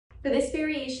For this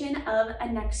variation of a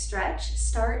neck stretch,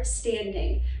 start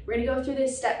standing. We're gonna go through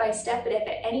this step by step, but if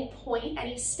at any point,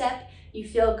 any step you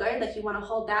feel good, like you wanna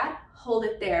hold that, hold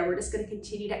it there. We're just gonna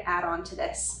continue to add on to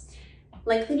this.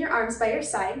 Lengthen your arms by your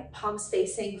side, palms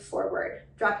facing forward.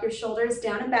 Drop your shoulders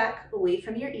down and back, away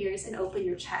from your ears, and open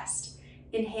your chest.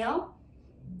 Inhale,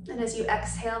 and as you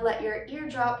exhale, let your ear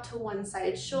drop to one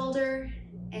side shoulder,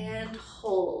 and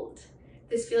hold. If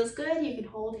this feels good, you can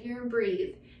hold here and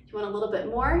breathe. If you want a little bit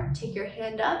more, take your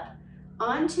hand up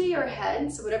onto your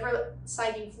head. So whatever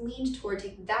side you've leaned toward,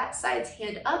 take that side's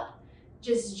hand up.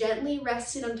 Just gently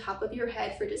rest it on top of your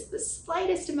head for just the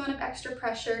slightest amount of extra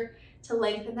pressure to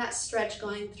lengthen that stretch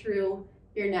going through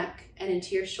your neck and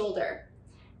into your shoulder.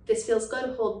 If this feels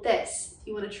good, hold this. If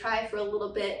you want to try for a little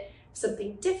bit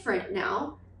something different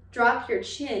now, drop your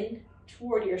chin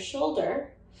toward your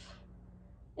shoulder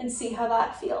and see how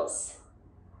that feels.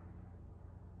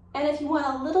 And if you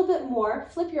want a little bit more,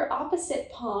 flip your opposite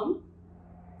palm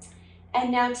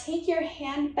and now take your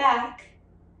hand back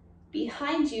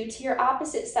behind you to your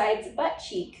opposite side's butt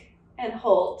cheek and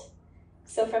hold.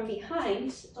 So from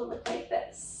behind, it'll look like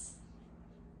this.